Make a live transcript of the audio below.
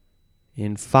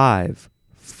In 5,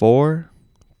 4,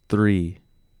 3,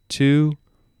 2,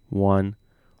 1.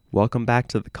 Welcome back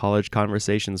to the College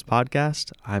Conversations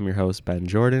podcast. I'm your host, Ben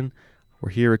Jordan.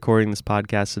 We're here recording this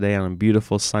podcast today on a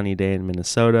beautiful sunny day in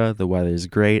Minnesota. The weather is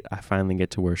great. I finally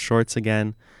get to wear shorts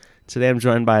again. Today I'm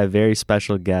joined by a very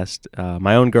special guest.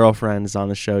 My own girlfriend is on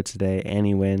the show today,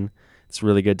 Annie Nguyen. It's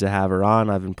really good to have her on.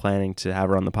 I've been planning to have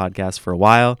her on the podcast for a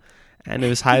while, and it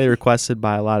was highly requested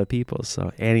by a lot of people.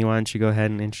 So, Annie, why don't you go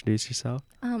ahead and introduce yourself?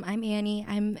 I'm Annie.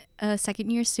 I'm a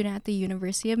second-year student at the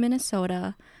University of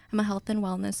Minnesota. I'm a health and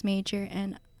wellness major,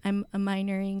 and I'm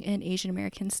minoring in Asian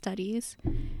American Studies.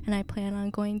 And I plan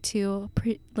on going to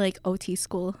OT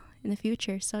school in the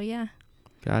future. So, yeah.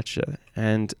 Gotcha.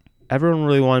 And everyone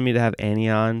really wanted me to have Annie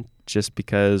on just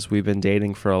because we've been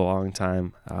dating for a long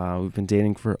time. We've been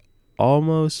dating for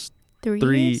almost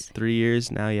 3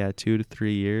 years now. Yeah, 2 to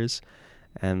 3 years.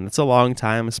 And that's a long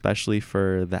time, especially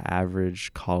for the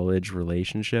average college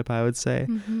relationship, I would say.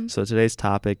 Mm-hmm. So today's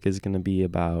topic is going to be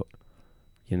about,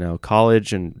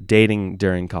 college and dating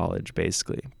during college,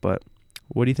 basically. But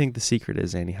what do you think the secret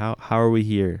is, Annie? How are we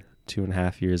here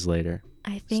 2.5 years later?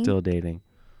 I think still dating?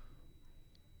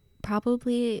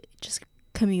 Probably just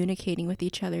communicating with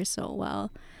each other so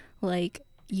well. Like,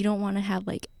 you don't want to have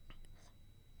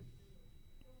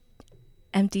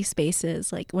empty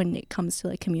spaces when it comes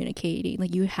to communicating.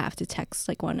 You have to text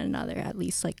one another, at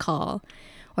least call,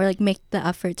 or make the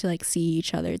effort to see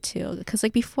each other too, because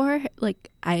before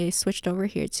I switched over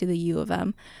here to the U of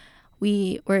M,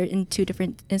 we were in 2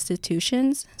 different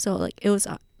institutions, so it was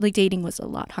dating was a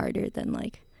lot harder than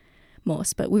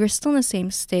most, but we were still in the same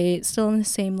state, still in the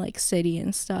same city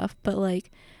and stuff, but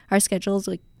our schedules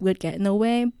would get in the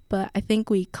way. But I think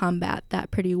we combat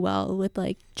that pretty well with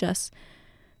just,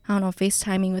 I don't know,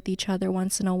 FaceTiming with each other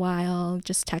once in a while,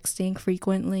 just texting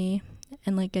frequently,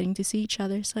 and getting to see each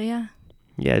other. So yeah.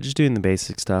 Yeah, just doing the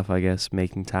basic stuff, I guess,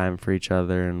 making time for each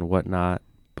other and whatnot.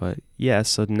 But yeah,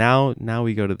 so now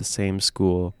we go to the same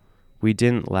school. We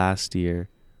didn't last year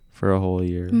for a whole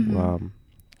year. Mm-hmm.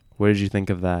 What did you think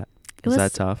of that? Was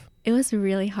that tough? It was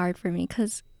really hard for me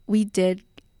because we've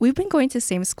been going to the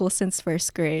same school since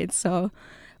first grade. So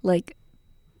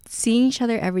seeing each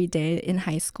other every day in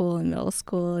high school and middle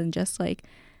school and just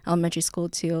elementary school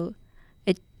too,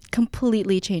 it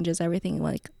completely changes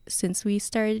everything. Since we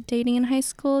started dating in high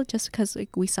school, just because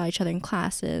we saw each other in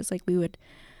classes, we would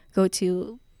go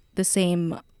to the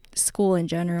same school in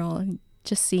general, and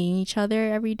just seeing each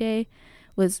other every day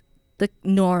was the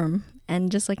norm. And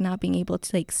just not being able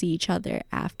to see each other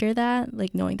after that,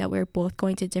 knowing that we're both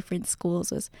going to different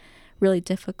schools was really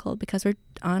difficult because we're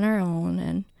on our own.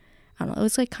 And I don't know, it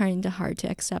was kind of hard to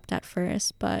accept at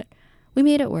first, but we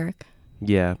made it work.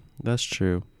 Yeah, that's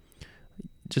true.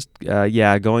 Just,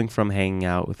 going from hanging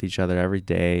out with each other every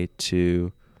day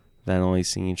to then only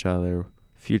seeing each other a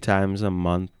few times a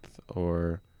month,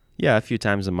 a few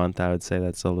times a month, I would say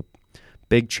that's a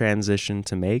big transition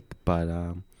to make, but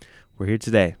we're here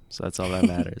today, so that's all that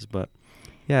matters. But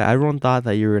yeah, everyone thought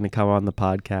that you were going to come on the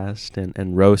podcast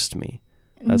and roast me.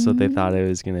 That's what they thought it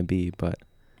was going to be, but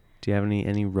do you have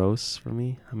any roasts for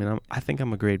me? I mean, I think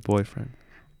I'm a great boyfriend.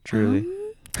 Truly.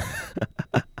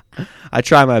 I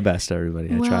try my best,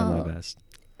 everybody. I try my best.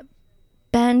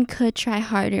 Ben could try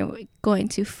harder going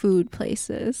to food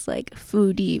places,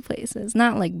 foodie places,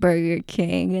 not Burger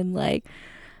King and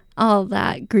all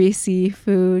that greasy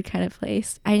food kind of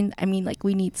place. I mean,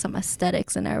 we need some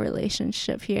aesthetics in our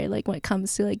relationship here. When it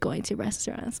comes to going to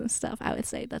restaurants and stuff, I would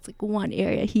say that's one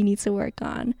area he needs to work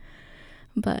on.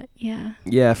 But yeah.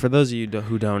 Yeah, for those of you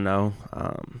who don't know,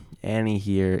 Annie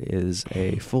here is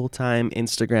a full-time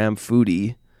Instagram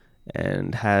foodie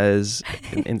and has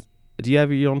do you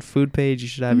have your own food page? You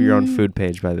should have your own food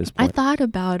page by this point. I thought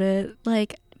about it,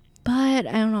 but I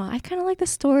don't know. I kind of like the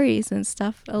stories and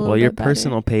stuff a little bit. Well, your better.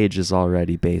 Personal page is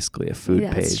already basically a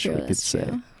food page, true, we could say.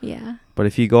 True. Yeah. But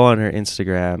if you go on her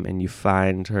Instagram and you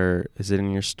find her, is it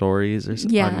in your stories or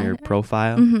on your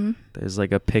profile? Mm-hmm. There's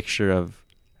a picture of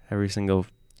every single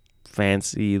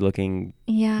fancy looking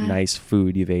nice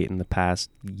food you've ate in the past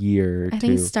year or two. I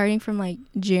think starting from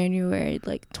January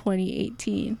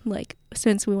 2018,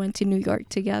 since we went to New York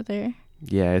together.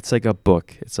 Yeah, it's like a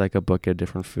book. It's like a book of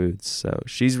different foods. So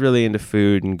she's really into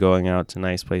food and going out to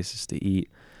nice places to eat.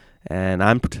 And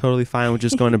I'm totally fine with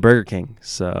just going to Burger King.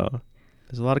 So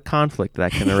there's a lot of conflict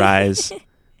that can arise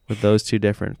with those two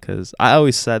different. Because I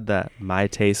always said that my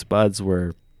taste buds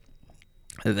were,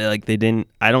 they didn't,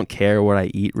 I don't care what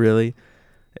I eat really.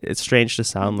 It's strange to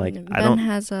sound Ben I don't.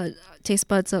 has a taste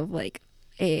buds of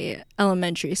a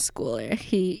elementary schooler.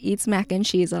 He eats mac and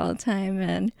cheese all the time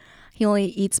and he only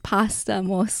eats pasta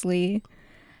mostly.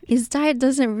 his diet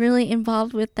doesn't really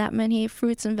involve with that many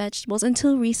fruits and vegetables.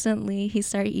 Until recently, he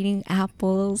started eating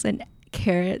apples and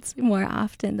carrots more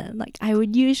often than like I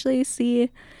would usually see.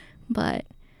 But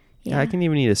Yeah, I yeah, can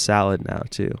even eat a salad now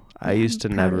too. I yeah, used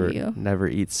I'm to proud of you. never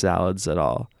eat salads at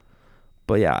all.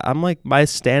 But yeah, I'm like my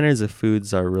standards of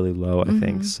foods are really low, I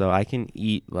think. Mm-hmm. So I can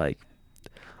eat like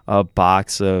a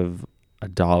box of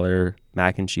 $1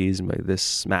 mac and cheese and be like, this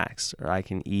smacks. Or I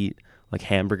can eat like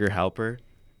hamburger helper,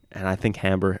 and I think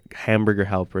hamburger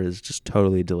helper is just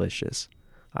totally delicious.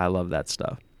 I love that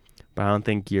stuff. But I don't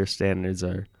think your standards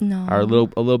are a No.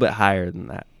 little bit higher than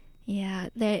that. Yeah,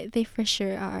 they for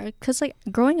sure are. Cause like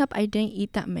growing up, I didn't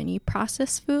eat that many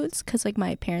processed foods. Cause like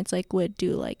my parents like would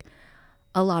do like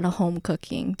a lot of home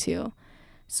cooking too.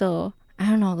 So I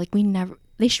don't know. Like we never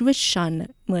would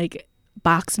shun like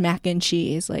box mac and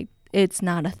cheese. Like it's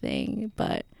not a thing.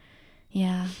 But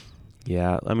yeah,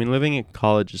 Yeah, I mean living in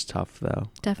college is tough though.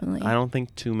 definitely. I don't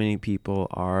think too many people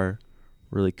are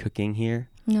really cooking here.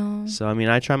 No. So I mean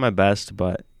I try my best,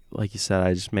 but like you said,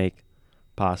 I just make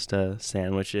pasta,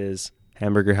 sandwiches,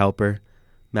 hamburger helper,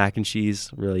 mac and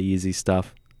cheese, really easy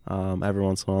stuff. Every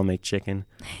once in a while I'll make chicken.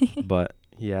 But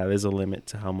yeah, there's a limit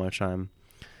to how much I'm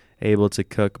able to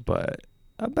cook, but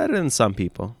I'm better than some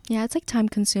people. Yeah, it's like time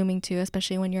consuming too,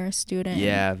 especially when you're a student.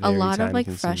 Yeah, A very lot of time like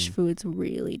consuming. fresh foods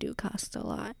really do cost a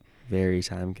lot. Very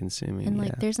time consuming. And like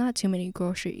yeah. there's not too many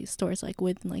grocery stores like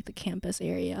within like the campus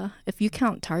area. If you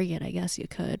count Target, I guess you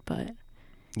could, but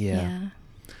yeah.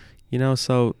 You know,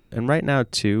 so, and right now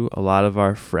too, a lot of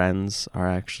our friends are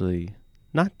actually,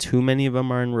 not too many of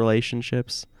them are in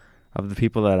relationships. Of the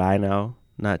people that I know,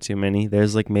 not too many.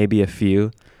 There's like maybe a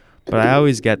few. But I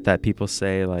always get that people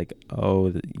say like, oh,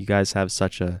 you guys have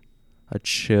such a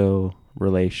chill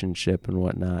relationship and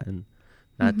whatnot, and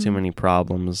not too Mhm. many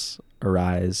problems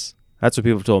arise. That's what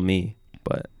people told me.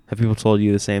 But have people told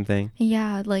you the same thing?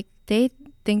 Yeah, like they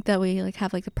think that we like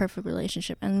have like the perfect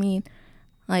relationship. I mean,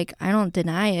 like I don't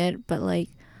deny it, but like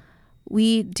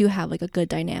we do have like a good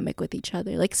dynamic with each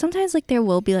other. Like sometimes like there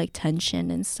will be like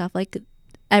tension and stuff. Like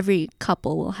every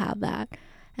couple will have that.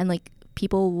 And like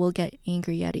people will get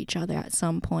angry at each other at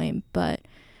some point, but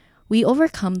we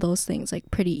overcome those things like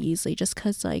pretty easily just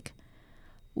cuz like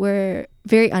we're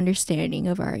very understanding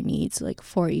of our needs like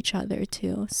for each other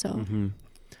too. So Mm-hmm.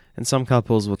 And some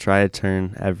couples will try to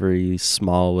turn every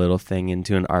small little thing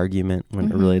into an argument when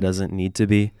it really doesn't need to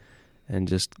be. And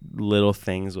just little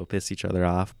things will piss each other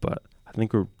off. But I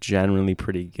think we're generally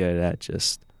pretty good at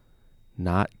just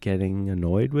not getting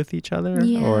annoyed with each other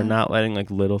Yeah. or not letting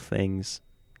like little things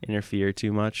interfere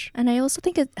too much. And I also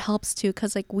think it helps too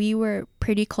because like we were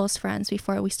pretty close friends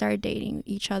before we started dating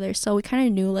each other. So we kind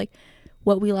of knew like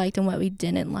what we liked and what we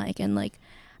didn't like and like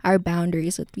our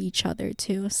boundaries with each other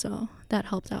too. So that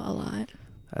helped out a lot.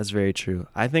 That's very true.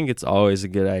 I think it's always a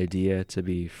good idea to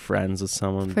be friends with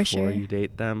someone For before sure. you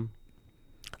date them.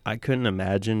 I couldn't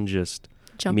imagine just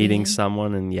Jumping meeting in.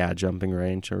 someone and jumping right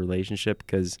into a relationship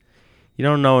because you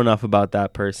don't know enough about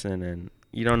that person and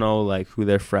you don't know like who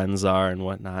their friends are and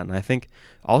whatnot. And I think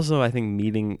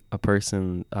meeting a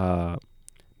person,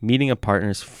 meeting a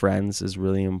partner's friends is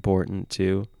really important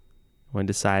too when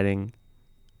deciding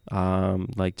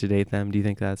like to date them. Do you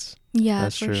think that's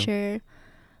for true? sure.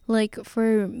 Like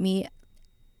for me,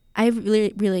 I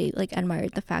really, really like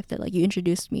admired the fact that like you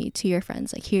introduced me to your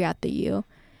friends like here at the U,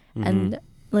 and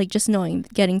like just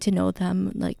getting to know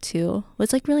them like too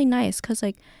was like really nice because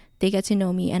like they get to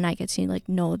know me and I get to like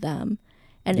know them,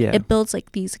 and it builds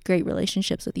like these great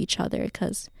relationships with each other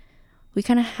because we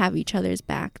kind of have each other's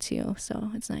back too,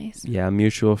 so it's nice. Yeah,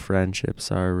 mutual friendships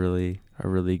are a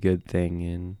really good thing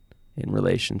in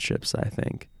relationships, I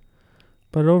think.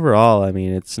 But overall, I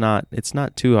mean, it's not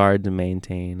too hard to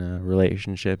maintain a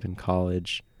relationship in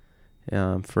college.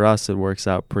 For us, it works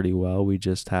out pretty well. We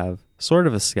just have sort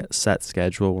of a set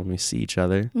schedule when we see each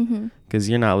other because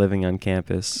you're not living on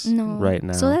campus right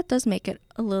now. So that does make it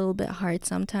a little bit hard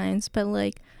sometimes, but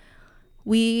like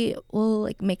we will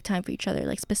like make time for each other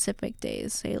like specific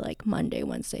days, say like Monday,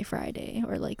 Wednesday, Friday,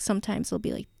 or like sometimes it'll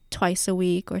be like twice a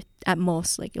week, or at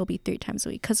most like it'll be 3 times a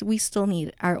week because we still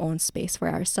need our own space for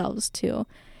ourselves too.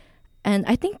 And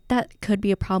I think that could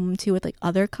be a problem too with like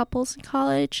other couples in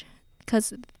college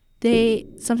because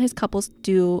sometimes couples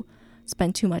do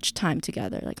spend too much time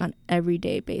together like on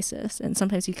everyday basis, and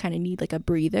sometimes you kind of need like a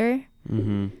breather.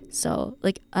 So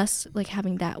like us like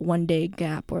having that 1 day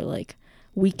gap or like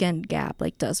weekend gap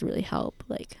like does really help.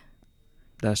 Like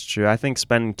that's true. I think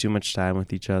spending too much time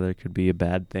with each other could be a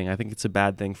bad thing. I think it's a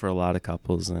bad thing for a lot of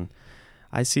couples, and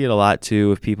I see it a lot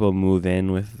too if people move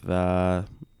in with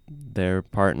their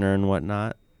partner and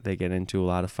whatnot. They get into a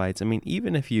lot of fights. I mean,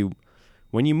 even if you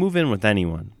when you move in with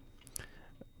anyone,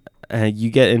 you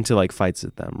get into like fights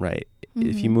with them, right?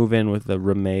 If you move in with a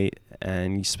roommate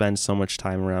and you spend so much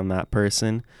time around that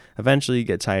person, eventually you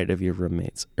get tired of your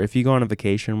roommates. Or if you go on a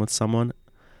vacation with someone,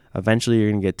 eventually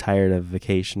you're going to get tired of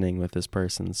vacationing with this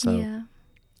person. So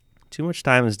too much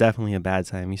time is definitely a bad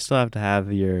time. You still have to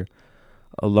have your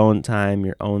alone time,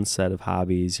 your own set of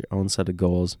hobbies, your own set of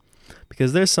goals.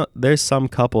 Because there's some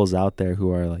couples out there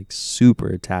who are like super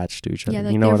attached to each other. Yeah,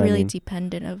 like you know they're what really I mean?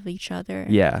 dependent of each other.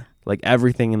 Yeah, like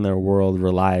everything in their world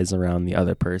relies around the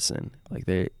other person.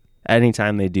 Like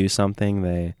anytime they do something,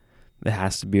 it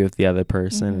has to be with the other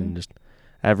person, and just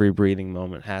every breathing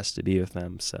moment has to be with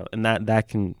them. So, and that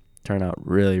can turn out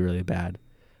really, really bad,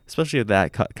 especially if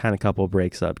that kind of couple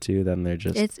breaks up too. Then they're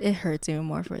just it hurts even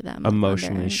more for them,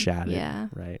 emotionally shattered. Yeah,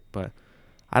 right. But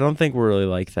I don't think we're really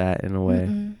like that in a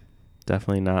way.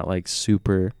 Definitely not like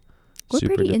super. We're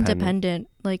super pretty dependent. independent,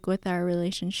 like with our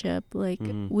relationship. Like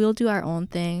we'll do our own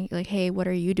thing. Like, hey, what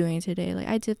are you doing today? Like,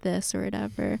 I did this or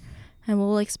whatever, and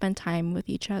we'll like spend time with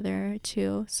each other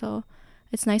too. So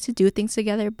it's nice to do things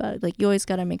together, but like you always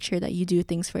gotta make sure that you do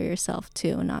things for yourself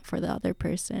too, not for the other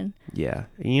person. Yeah,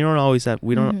 and you don't always have.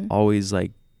 We don't always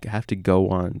like have to go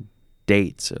on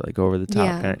dates or like over the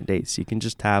top kind of dates. You can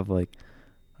just have like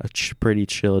a pretty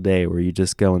chill day where you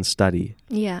just go and study.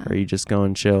 Yeah. Or you just go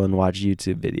and chill and watch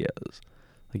YouTube videos.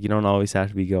 Like you don't always have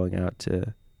to be going out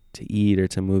to eat or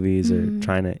to movies or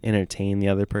trying to entertain the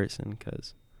other person.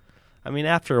 Because, I mean,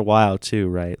 after a while too,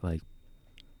 right? Like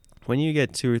when you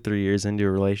get 2 or 3 years into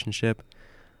a relationship,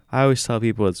 I always tell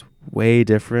people it's way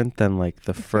different than like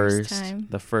the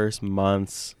first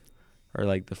months or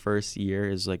like the first year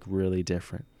is like really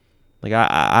different. Like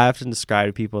I often describe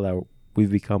to people that we've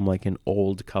become like an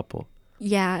old couple.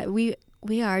 Yeah, we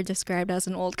are described as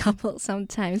an old couple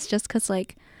sometimes, just because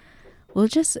like we'll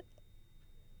just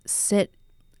sit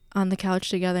on the couch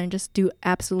together and just do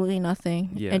absolutely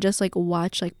nothing and just like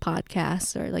watch like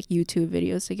podcasts or like YouTube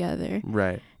videos together.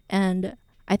 Right. And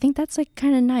I think that's like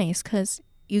kind of nice because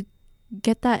you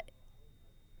get that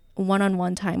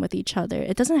one-on-one time with each other.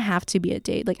 It doesn't have to be a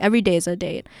date. Like every day is a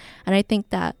date. And I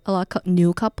think that a lot of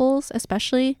new couples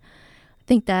especially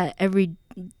think that every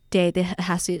day the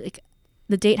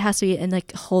date has to be in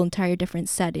like a whole entire different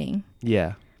setting.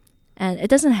 Yeah. And it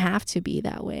doesn't have to be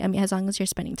that way. I mean, as long as you're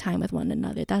spending time with one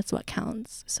another, that's what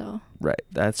counts. So right,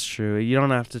 that's true. You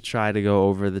don't have to try to go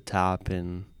over the top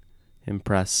and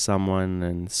impress someone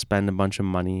and spend a bunch of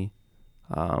money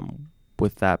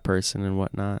with that person and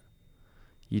whatnot.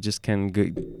 You just can go.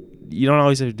 You don't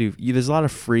always have to do. There's a lot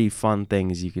of free, fun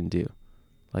things you can do,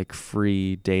 like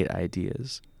free date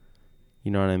ideas. You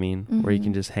know what I mean? Where you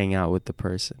can just hang out with the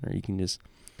person, or you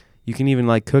can even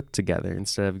like cook together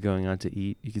instead of going out to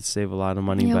eat. You could save a lot of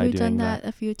money by doing that. Yeah, we've done that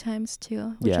a few times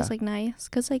too, which is like nice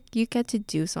because like you get to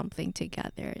do something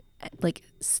together. Like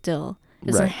still it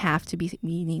doesn't have to be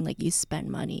meaning like you spend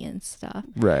money and stuff.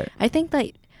 Right. I think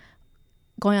like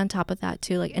going on top of that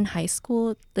too, like in high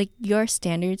school, like your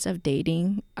standards of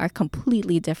dating are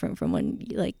completely different from when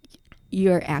like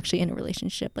you're actually in a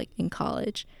relationship like in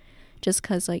college. Just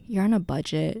because like you're on a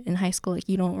budget in high school, like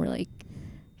you don't really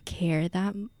care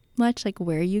that much like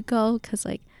where you go because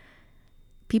like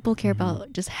people care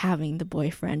about just having the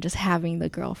boyfriend, just having the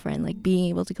girlfriend, like being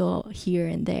able to go here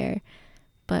and there,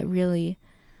 but really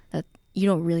that you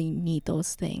don't really need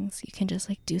those things. You can just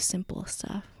like do simple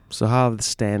stuff. So how have the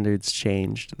standards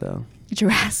changed though?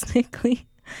 Drastically.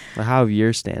 Or how have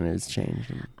your standards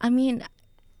changed? I mean,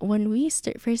 when we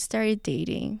first started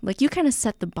dating, like you kind of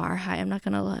set the bar high, I'm not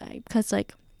gonna lie, because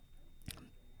like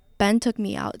Ben took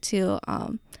me out to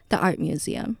the art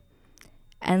museum,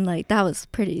 and like that was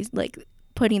pretty like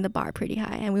putting the bar pretty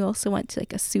high. And we also went to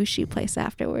like a sushi place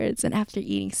afterwards, and after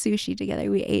eating sushi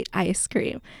together we ate ice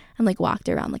cream and like walked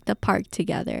around like the park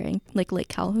together and like Lake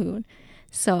Calhoun.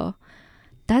 So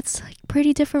that's like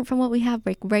pretty different from what we have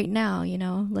like right now, you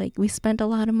know. Like we spent a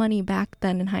lot of money back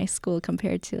then in high school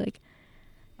compared to like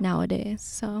nowadays.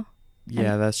 So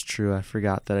yeah, that's true. I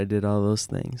forgot that I did all those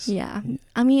things. Yeah,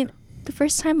 I mean the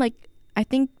first time, like I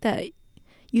think that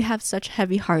you have such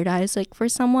heavy hard eyes like for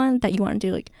someone that you want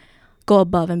to like go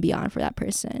above and beyond for that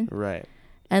person. Right.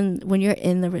 And when you're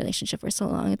in the relationship for so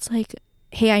long, it's like,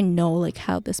 hey, I know like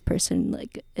how this person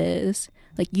like is,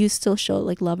 like you still show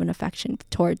like love and affection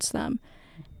towards them,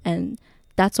 and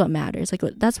that's what matters. Like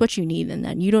that's what you need. And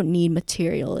then you don't need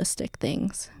materialistic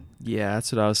things. Yeah,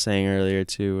 that's what I was saying earlier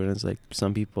too. And it's like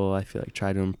some people I feel like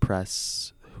try to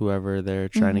impress whoever they're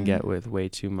trying to get with way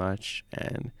too much.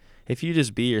 And if you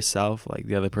just be yourself, like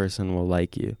the other person will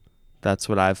like you. That's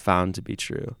what I've found to be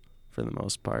true for the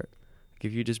most part. Like,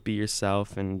 if you just be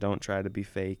yourself and don't try to be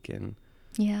fake and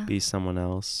Yeah. be someone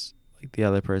else. Like the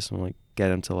other person will like get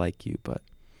them to like you, but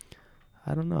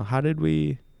I don't know. How did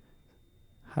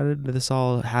this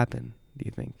all happen, do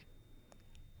you think?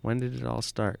 When did it all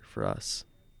start for us?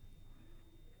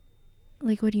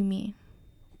 Like, what do you mean?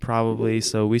 Probably,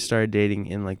 so we started dating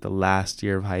in like the last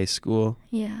year of high school.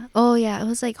 Yeah. Oh, yeah. It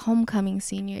was like homecoming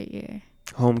senior year.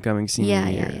 Homecoming senior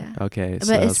year. Yeah. Okay. But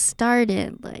So it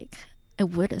started like, it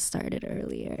would have started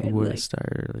earlier. it would have Like,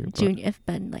 started earlier. But Junior, if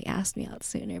Ben like asked me out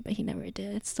sooner, but he never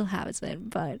did. It still hasn't,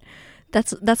 but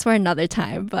that's for another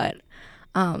time. But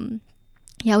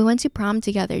yeah, we went to prom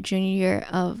together junior year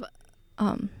of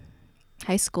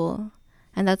high school,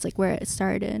 and that's like where it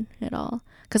started it all.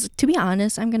 Because to be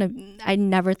honest, I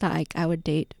never thought like I would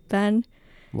date Ben.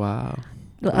 wow.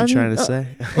 What are you trying to say?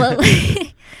 Well,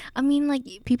 I mean, like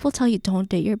people tell you don't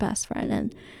date your best friend,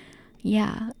 and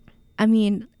yeah, I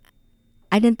mean,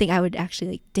 I didn't think I would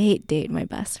actually like date my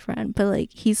best friend, but like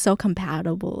he's so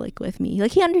compatible like with me.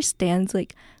 Like he understands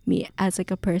like me as like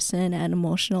a person at an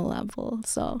emotional level.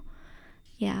 So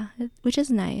yeah, which is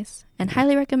nice. And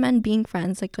highly recommend being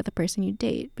friends like with the person you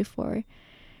date before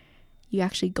you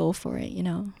actually go for it, you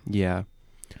know. Yeah.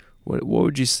 What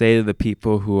would you say to the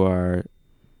people who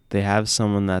they have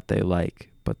someone that they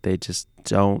like, but they just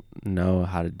don't know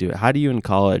how to do it? How do you in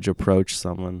college approach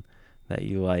someone that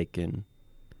you like and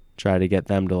try to get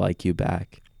them to like you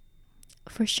back?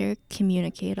 For sure,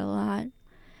 communicate a lot.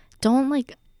 Don't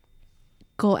like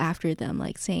go after them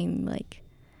like saying like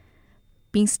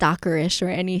being stalkerish or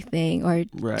anything, or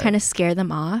Right. kind of scare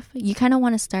them off. You kind of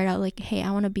want to start out like, hey,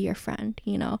 I want to be your friend,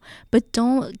 you know, but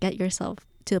don't get yourself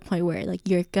to the point where like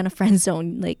you're gonna friend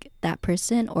zone like that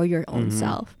person or your own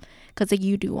self, because like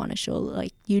you do want to show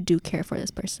like you do care for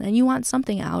this person and you want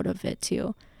something out of it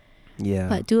too. Yeah.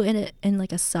 But do it in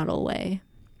like a subtle way.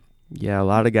 Yeah, a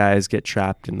lot of guys get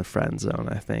trapped in the friend zone,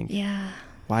 I think. Yeah.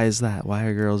 Why is that? Why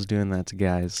are girls doing that to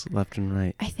guys left and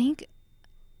right? I think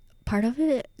part of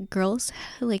it, girls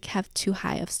like have too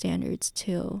high of standards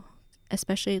too,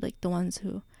 especially like the ones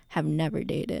who have never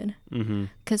dated.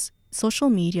 Because social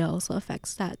media also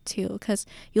affects that too. Because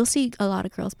you'll see a lot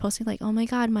of girls posting like, "Oh my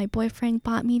God, my boyfriend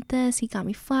bought me this. He got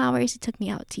me flowers. He took me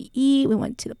out to eat. We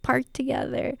went to the park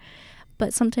together."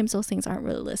 But sometimes those things aren't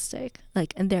realistic.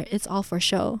 Like, and it's all for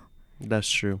show. That's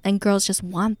true. And girls just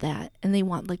want that, and they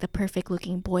want like the perfect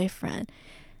looking boyfriend.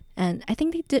 And I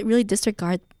think they really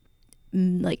disregard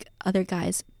like other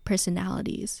guys'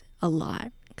 personalities a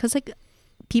lot, because like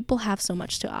people have so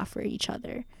much to offer each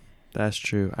other. That's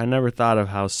true. I never thought of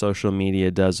how social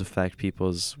media does affect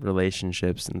people's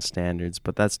relationships and standards,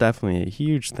 but that's definitely a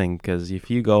huge thing, because if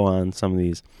you go on some of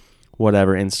these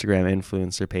whatever Instagram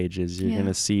influencer pages, you're going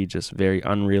to see just very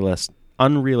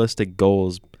unrealistic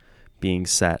goals being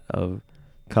set of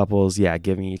couples,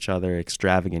 giving each other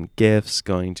extravagant gifts,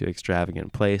 going to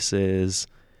extravagant places.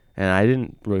 And I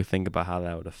didn't really think about how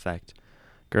that would affect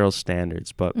girls'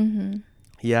 standards. But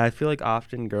I feel like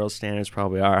often girls' standards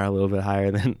probably are a little bit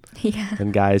higher than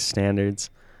guys'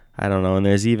 standards. I don't know. And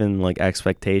there's even like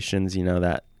expectations, you know,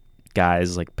 that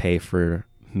guys like pay for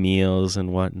meals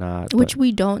and whatnot. Which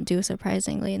we don't do,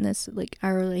 surprisingly, in this like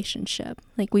our relationship.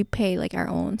 Like we pay like our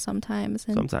own sometimes.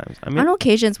 And sometimes. I mean, on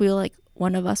occasions we'll like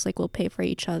one of us like will pay for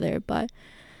each other, but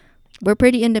we're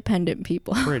pretty independent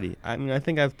people. I mean, I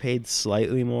think I've paid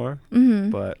slightly more,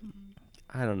 but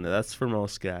I don't know. That's for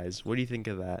most guys. What do you think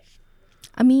of that?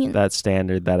 I mean, that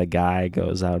standard that a guy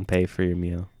goes out and pay for your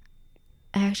meal.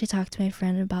 I actually talked to my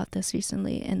friend about this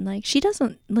recently, and like she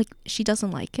doesn't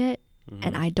like it,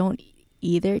 and I don't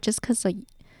either. Just because like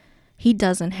he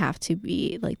doesn't have to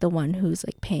be like the one who's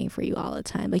like paying for you all the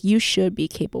time. Like you should be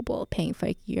capable of paying for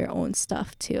like your own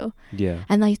stuff too. Yeah.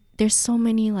 And like there's so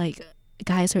many like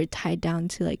guys who are tied down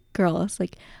to like girls,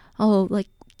 like, oh, like,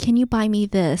 can you buy me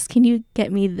this? Can you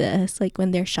get me this? Like when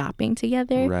they're shopping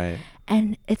together. Right.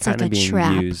 And it's Kinda like a being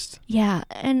trap. used. Yeah.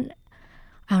 And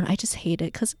I don't know, I just hate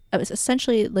it, because it was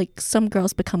essentially like some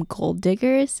girls become gold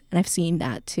diggers, and I've seen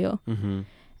that too.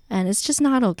 And it's just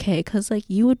not okay, because like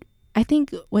I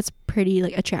think what's pretty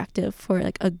like attractive for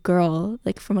like a girl,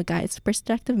 like from a guy's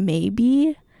perspective,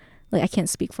 maybe, like I can't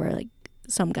speak for like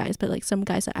some guys, but like some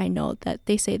guys that I know, that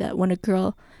they say that when a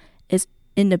girl is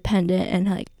independent and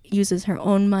like uses her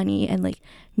own money and like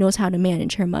knows how to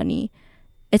manage her money,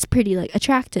 it's pretty like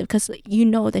attractive, because like, you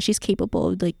know that she's capable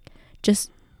of like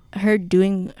just her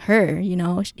doing her, you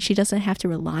know, she doesn't have to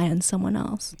rely on someone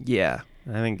else. Yeah.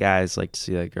 I think guys like to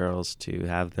see like girls to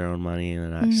have their own money, and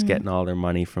they're not just getting all their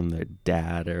money from their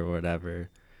dad or whatever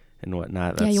and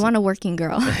whatnot. Yeah, you want a working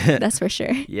girl. That's for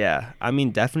sure. Yeah. I mean,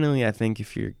 definitely, I think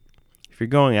if you're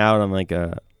going out on like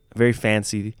a very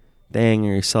fancy thing,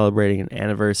 or you're celebrating an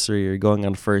anniversary, or you're going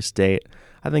on a first date,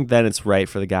 I think then it's right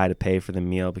for the guy to pay for the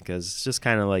meal, because it's just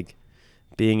kind of like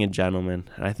being a gentleman.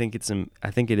 And I think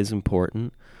it is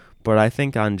important, but I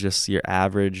think on just your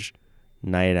average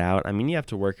night out, I mean, you have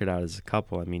to work it out as a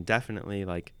couple. I mean, definitely,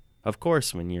 like, of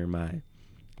course, when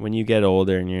you get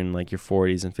older and you're in like your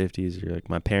 40s and 50s, you're like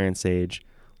my parents' age,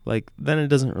 like, then it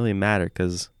doesn't really matter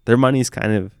because their money's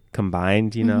kind of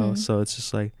combined, you know? So it's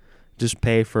just like, just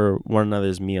pay for one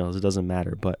another's meals. It doesn't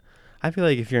matter. But I feel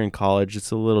like if you're in college, it's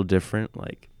a little different.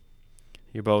 Like,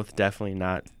 you're both definitely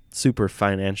not super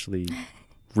financially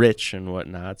rich and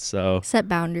whatnot. So set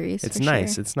boundaries. It's for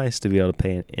nice. Sure. It's nice to be able to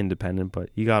pay independent, but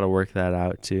you got to work that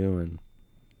out too. And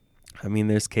I mean,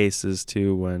 there's cases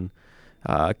too when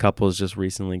couples just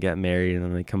recently get married and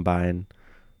then they combine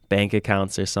bank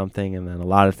accounts or something, and then a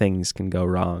lot of things can go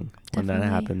wrong when that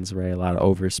happens, right? A lot of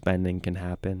overspending can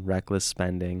happen, reckless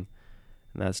spending,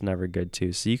 and that's never good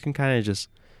too. So you can kind of just,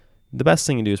 the best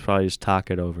thing to do is probably just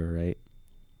talk it over, right?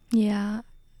 Yeah,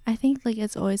 I think like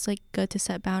it's always like good to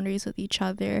set boundaries with each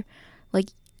other. Like,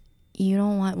 you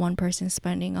don't want one person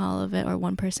spending all of it or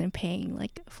one person paying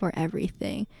like for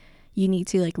everything. You need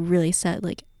to like really set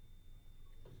like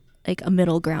a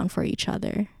middle ground for each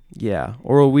other. Yeah.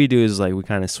 Or what we do is like we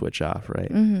kind of switch off, right?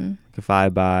 Mm-hmm. If I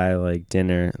buy like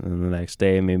dinner, and then the next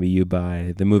day maybe you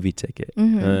buy the movie ticket,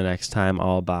 Mm-hmm. and the next time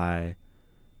I'll buy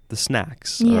the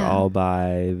snacks, or Yeah. I'll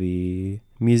buy the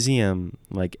museum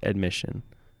like admission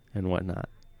and whatnot.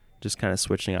 Just kind of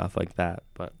switching off like that.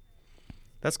 But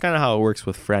that's kind of how it works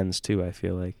with friends too, I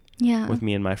feel like. Yeah. With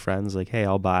me and my friends, like, hey,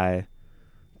 I'll buy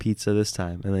pizza this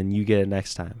time, and then you get it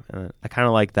next time. And I kind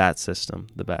of like that system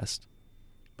the best.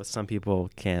 But some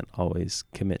people can't always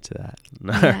commit to that.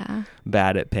 Yeah.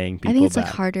 Bad at paying people I think it's back.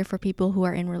 like harder for people who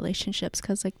are in relationships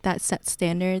because like that set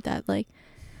standard that like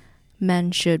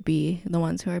men should be the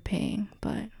ones who are paying.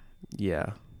 But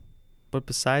yeah. But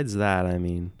besides that, I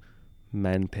mean,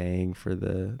 men paying for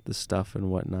the stuff and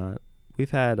whatnot,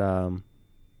 we've had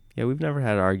we've never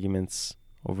had arguments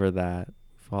over that.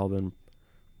 We've all been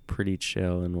pretty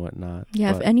chill and whatnot.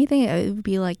 yeah, if anything, it would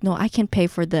be like, no, I can pay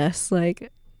for this.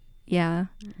 Like, yeah.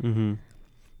 Mm-hmm.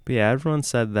 But yeah, everyone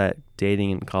said that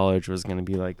dating in college was going to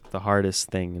be like the hardest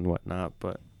thing and whatnot.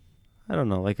 But I don't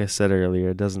know. Like I said earlier,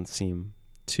 it doesn't seem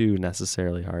too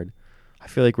necessarily hard. I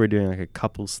feel like we're doing like a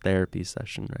couples therapy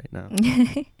session right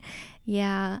now.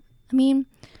 Yeah. I mean,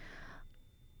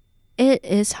 it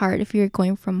is hard if you're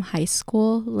going from high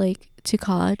school like to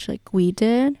college like we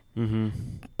did. Mm-hmm.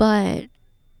 But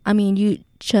I mean, you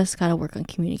just got to work on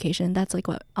communication. That's like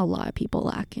what a lot of people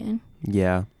lack in.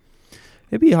 Yeah.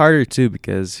 It'd be harder too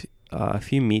because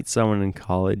if you meet someone in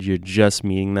college, you're just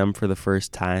meeting them for the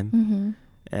first time. Mm-hmm.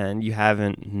 And you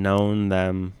haven't known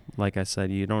them. Like I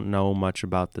said, you don't know much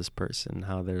about this person,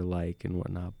 how they're like and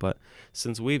whatnot. But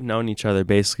since we've known each other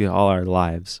basically all our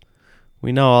lives,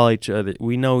 we know each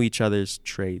other's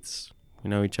traits. We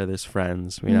know each other's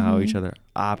friends. We know how each other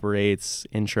operates,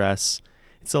 interests.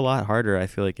 It's a lot harder, I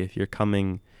feel like, if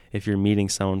you're meeting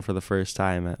someone for the first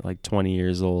time at like 20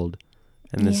 years old,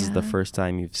 and this is the first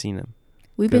time you've seen him.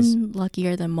 We've been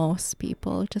luckier than most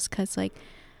people just because like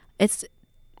it's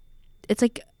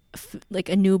like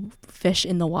a new fish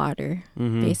in the water,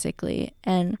 basically.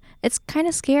 And it's kind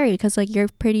of scary because like you're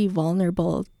pretty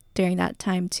vulnerable during that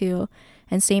time too.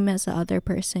 And same as the other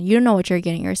person. You don't know what you're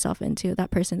getting yourself into.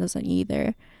 That person doesn't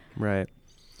either. Right.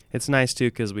 It's nice too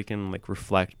because we can like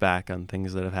reflect back on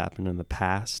things that have happened in the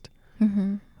past.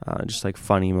 Mm-hmm. Just like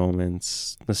funny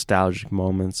moments, nostalgic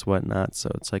moments, whatnot.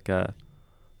 So it's like a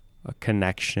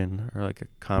connection or like a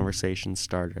conversation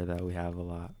starter that we have a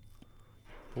lot.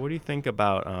 What do you think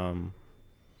about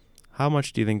how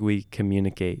much do you think we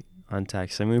communicate on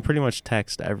text? I mean, we pretty much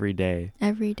text every day.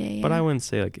 Every day. But yeah. I wouldn't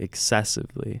say like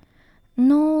excessively.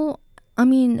 No, I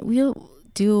mean, we'll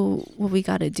do what we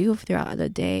got to do throughout the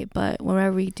day, but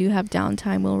whenever we do have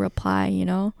downtime, we'll reply, you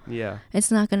know? Yeah.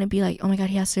 It's not going to be like, oh my God,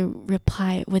 he has to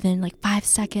reply within like 5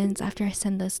 seconds after I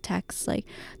send this text. Like,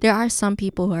 there are some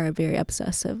people who are very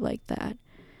obsessive like that.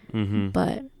 Mm-hmm.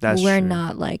 But That's we're true.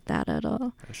 not like that at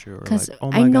all. That's true. Because like,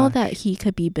 oh I know gosh. that he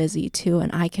could be busy too,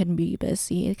 and I can be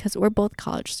busy because we're both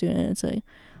college students. Like,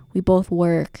 we both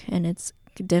work, and it's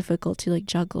difficult to like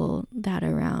juggle that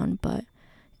around. But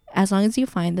as long as you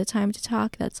find the time to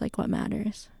talk, that's like what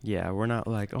matters. Yeah, we're not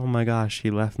like, oh my gosh, he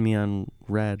left me on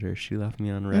red or she left me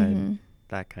on red. Mm-hmm.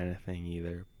 That kind of thing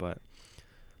either. But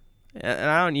and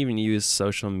I don't even use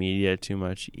social media too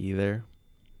much either.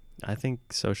 I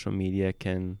think social media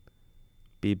can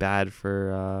be bad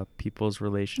for people's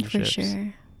relationships. For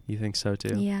sure. You think so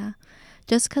too? Yeah.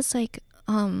 Just because, like,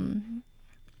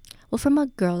 well, from a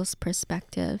girl's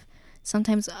perspective,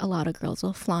 sometimes a lot of girls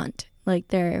will flaunt like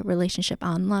their relationship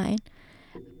online,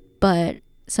 but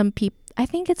some people, I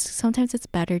think sometimes it's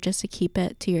better just to keep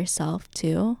it to yourself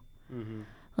too. Mm-hmm.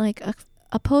 Like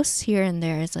a post here and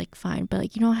there is like fine, but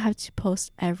like you don't have to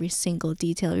post every single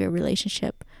detail of your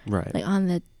relationship, Right. like on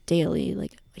the daily.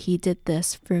 Like, he did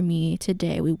this for me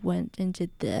today, we went and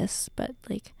did this. But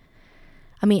like,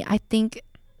 I mean, I think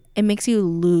it makes you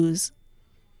lose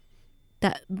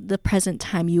that the present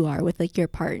time you are with like your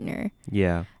partner,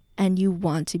 Yeah. and you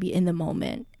want to be in the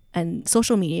moment, and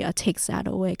social media takes that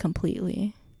away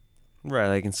completely. Right.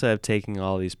 Like, instead of taking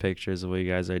all these pictures of what you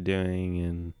guys are doing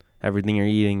and everything you're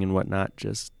eating and whatnot,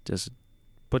 just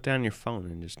put down your phone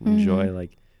and just enjoy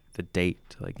like the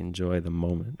date, like enjoy the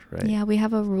moment, right? Yeah, we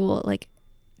have a rule like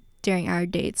during our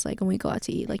dates, like when we go out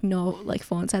to eat, like no like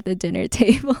phones at the dinner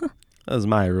table. That was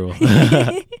my rule.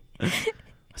 I've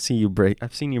seen you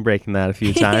breaking that a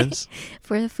few times.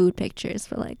 For the food pictures,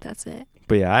 but like that's it.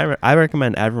 But yeah, I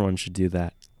recommend everyone should do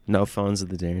that. No phones at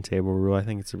the dinner table rule. I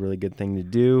think it's a really good thing to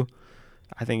do.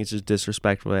 I think it's just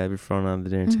disrespectful to have your phone on the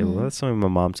dinner table. That's something my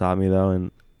mom taught me, though,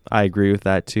 and I agree with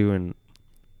that, too. And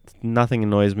nothing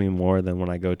annoys me more than when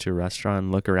I go to a restaurant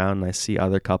and look around and I see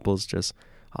other couples just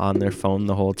on their phone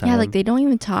the whole time. Yeah, like they don't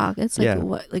even talk. It's like, Yeah.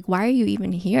 what? Like, why are you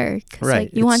even here? 'Cause, Right.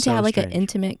 like, you want to so have like an strange.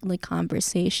 intimate like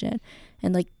conversation,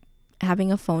 and like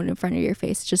having a phone in front of your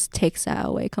face just takes that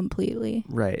away completely.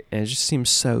 Right. And it just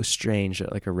seems so strange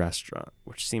at like a restaurant,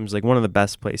 which seems like one of the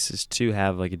best places to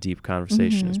have like a deep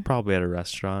conversation is probably at a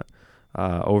restaurant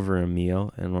over a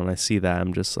meal. And when I see that,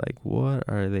 I'm just like, what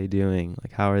are they doing?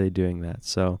 Like, how are they doing that?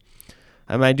 So,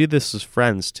 I mean, I do this with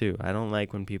friends too. I don't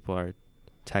like when people are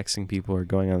texting people or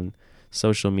going on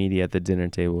social media at the dinner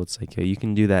table. It's like, yo, you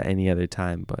can do that any other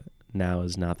time, but now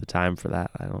is not the time for that,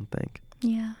 I don't think.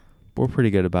 Yeah. We're pretty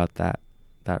good about that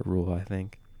rule, I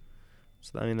think.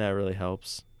 So I mean, that really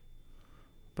helps.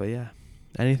 But yeah,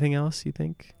 anything else you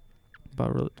think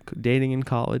about dating in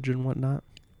college and whatnot?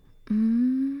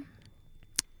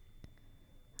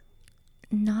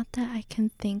 Not that I can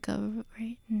think of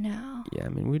right now. Yeah, I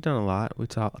mean, we've done a lot. We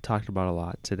talked about a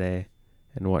lot today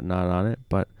and whatnot on it,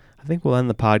 but I think we'll end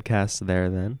the podcast there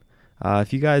then.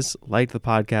 If you guys liked the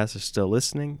podcast or still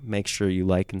listening, make sure you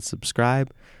like and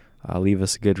subscribe. Leave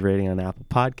us a good rating on Apple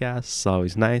Podcasts. It's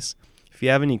always nice. If you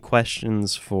have any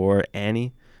questions for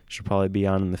Annie, she'll probably be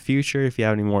on in the future. If you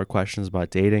have any more questions about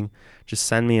dating, just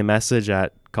send me a message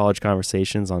at College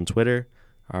Conversations on Twitter.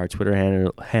 Our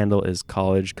Twitter handle is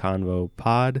College Convo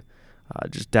Pod.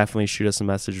 Just definitely shoot us a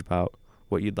message about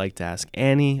what you'd like to ask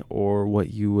Annie or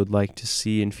what you would like to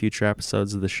see in future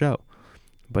episodes of the show.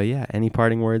 But yeah, any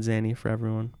parting words, Annie, for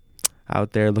everyone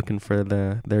out there looking for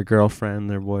their girlfriend,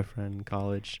 their boyfriend in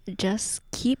college? Just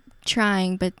keep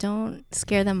trying, but don't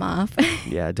scare them off.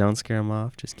 Yeah, don't scare them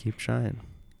off. Just keep trying.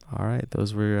 All right,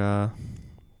 those were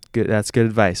good. That's good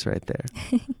advice right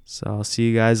there. So I'll see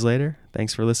you guys later.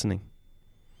 Thanks for listening.